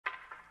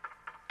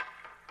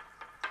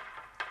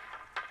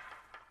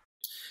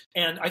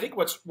And I think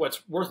what's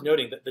worth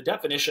noting that the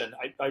definition,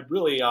 I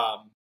really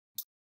love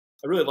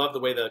the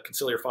way the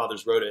Conciliar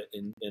Fathers wrote it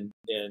in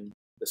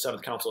the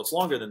Seventh Council. It's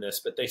longer than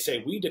this, but they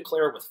say we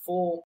declare with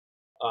full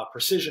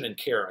precision and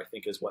care, I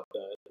think is what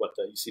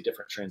you see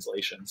different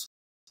translations.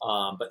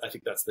 But I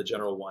think that's the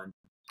general one.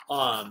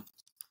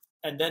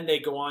 And then they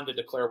go on to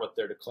declare what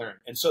they're declaring.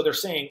 And so they're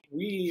saying,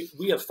 we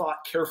have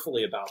thought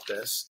carefully about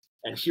this,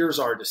 and here's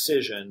our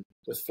decision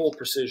with full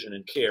precision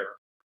and care.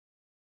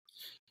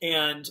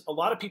 And a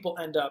lot of people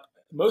end up,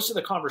 most of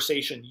the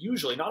conversation,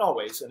 usually, not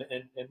always, and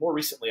more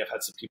recently I've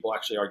had some people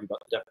actually argue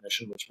about the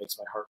definition, which makes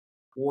my heart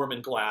warm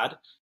and glad,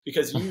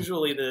 because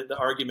usually the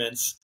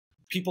arguments,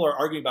 people are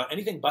arguing about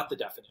anything but the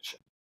definition.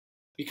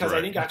 Because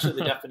I think actually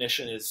the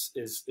definition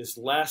has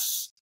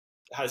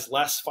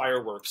less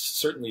fireworks,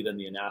 certainly, than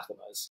the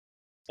anathemas.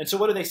 And so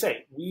what do they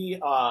say? We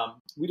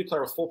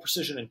declare with full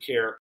precision and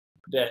care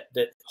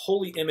that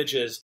holy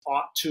images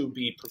ought to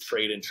be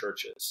portrayed in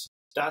churches.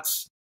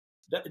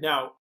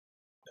 Now,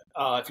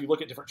 if you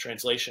look at different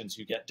translations,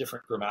 you get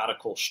different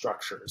grammatical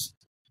structures.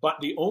 But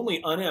the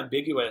only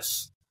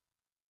unambiguous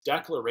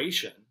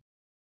declaration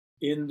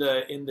in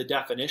the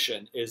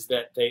definition is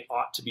that they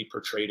ought to be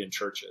portrayed in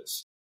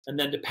churches. And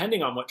then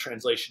depending on what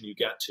translation you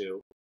get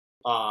to,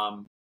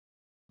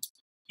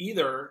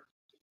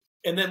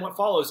 and then what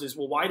follows is,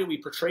 well, why do we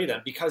portray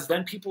them? Because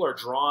then people are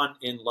drawn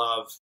in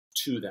love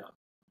to them.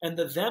 And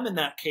the them in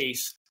that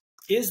case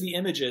is the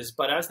images,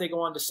 but as they go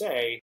on to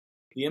say,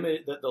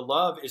 the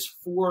love is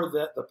for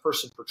the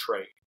person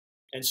portrayed.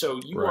 And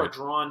so you are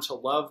drawn to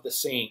love the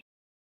saint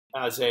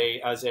as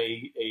a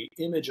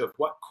image of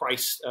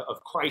Christ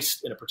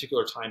in a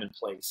particular time and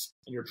place.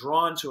 And you're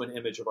drawn to an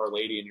image of Our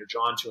Lady, and you're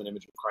drawn to an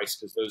image of Christ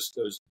because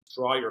those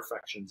draw your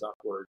affections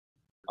upward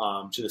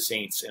to the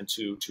saints and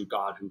to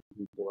God who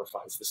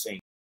glorifies the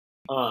saint.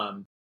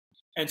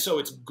 And so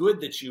it's good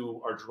that you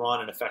are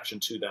drawn in affection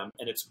to them,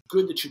 and it's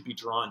good that you be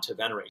drawn to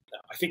venerate them.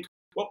 I think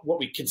what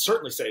we can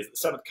certainly say is the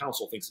Seventh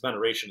Council thinks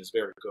veneration is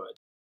very good.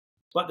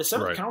 But the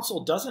Seventh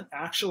Council doesn't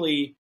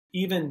actually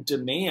even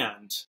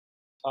demand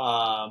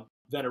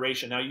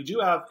veneration. Now, you do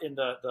have in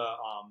the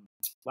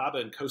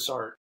Laba and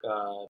Kosart,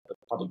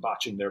 probably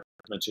botching their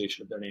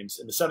pronunciation of their names,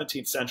 in the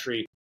 17th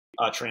century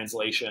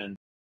translation,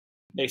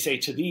 they say,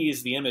 to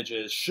these, the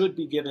images should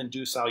be given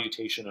due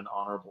salutation and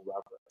honorable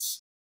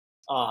reverence.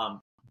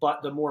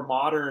 But the more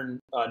modern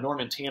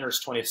Norman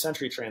Tanner's 20th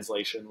century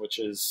translation, which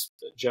is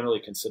generally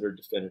considered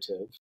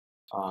definitive,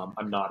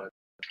 I'm not a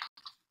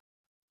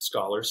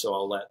scholar,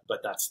 so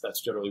but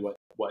that's generally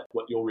what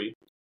you'll read.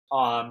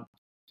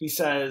 He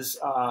says,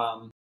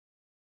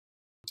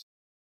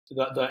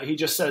 he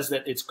just says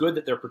that it's good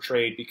that they're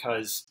portrayed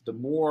because the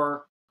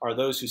more are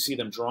those who see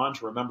them drawn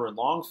to remember and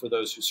long for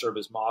those who serve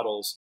as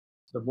models,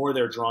 the more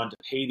they're drawn to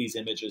pay these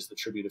images the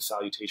tribute of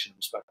salutation and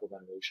respectful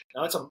veneration.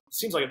 Now, it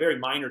seems like a very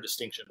minor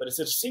distinction, but it's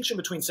a distinction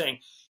between saying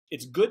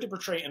it's good to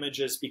portray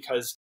images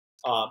because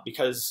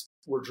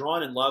we're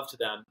drawn in love to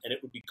them, and it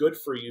would be good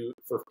for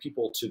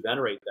people to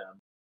venerate them,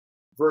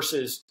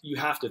 versus you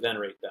have to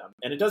venerate them.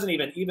 And it doesn't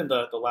even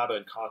the Laba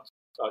and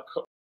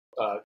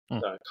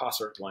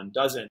Kosart one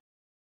doesn't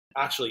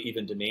actually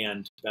even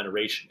demand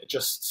veneration. It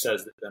just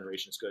says that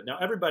veneration is good. Now,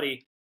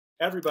 everybody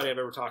I've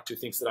ever talked to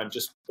thinks that I'm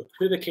just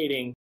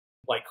equivocating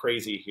like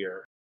crazy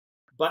here.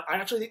 But I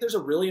actually think there's a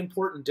really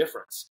important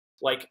difference.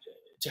 Like,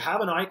 to have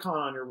an icon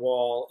on your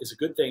wall is a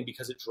good thing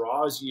because it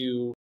draws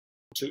you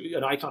to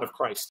an icon of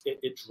Christ.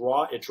 It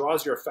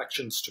draws your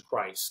affections to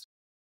Christ.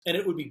 And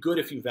it would be good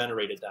if you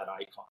venerated that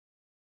icon.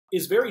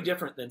 Is very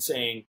different than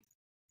saying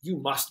you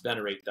must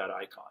venerate that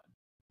icon.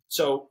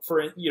 So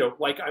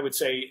like I would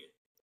say,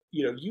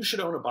 you should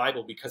own a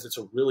Bible because it's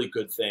a really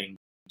good thing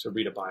to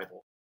read a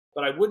Bible.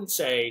 But I wouldn't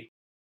say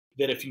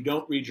that if you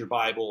don't read your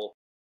Bible,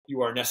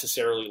 you are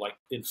necessarily like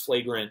in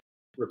flagrant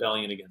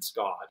rebellion against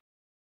God.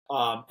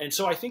 And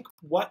so I think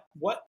what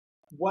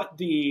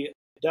the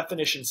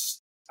definition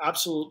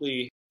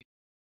absolutely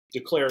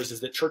declares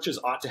is that churches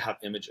ought to have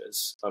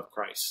images of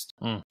Christ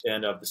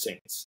and of the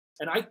saints.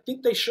 And I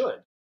think they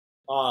should.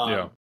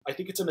 I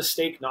think it's a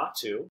mistake not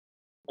to.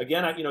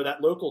 Again,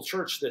 that local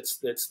church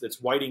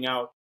that's whiting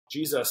out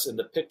Jesus in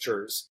the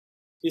pictures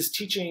is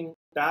teaching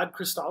bad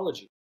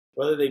Christology,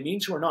 whether they mean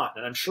to or not.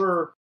 And I'm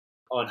sure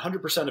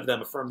 100% of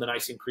them affirm the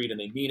Nicene Creed and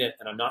they mean it.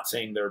 And I'm not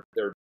saying they're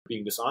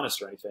being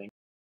dishonest or anything,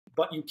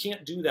 but you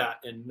can't do that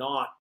and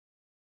not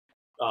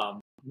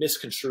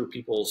misconstrue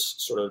people's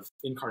sort of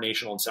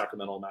incarnational and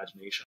sacramental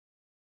imagination.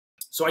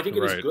 So I think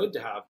it is good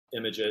to have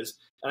images.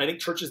 And I think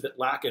churches that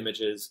lack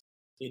images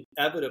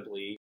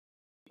inevitably,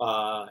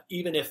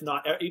 even if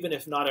not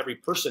every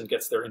person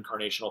gets their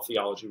incarnational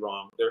theology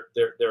wrong,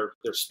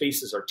 their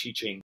spaces are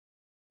teaching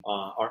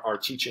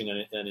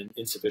an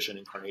insufficient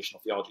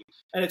incarnational theology.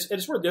 And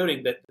it's worth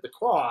noting that the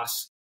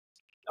cross,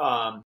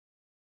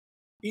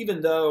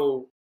 even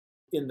though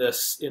in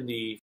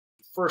the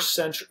first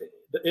century,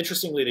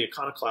 interestingly, the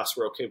iconoclasts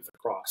were okay with the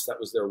cross. That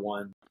was their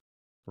one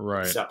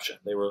exception.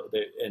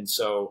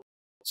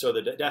 So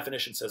the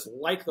definition says,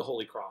 like the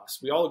Holy Cross,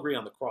 we all agree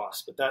on the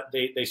cross, but that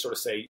they sort of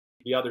say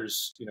the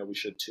others, we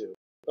should too.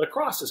 But a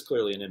cross is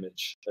clearly an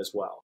image as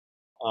well,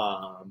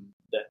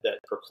 that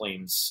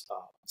proclaims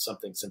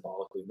something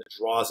symbolically, that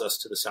draws us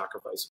to the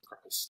sacrifice of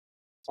Christ.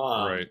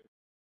 Right.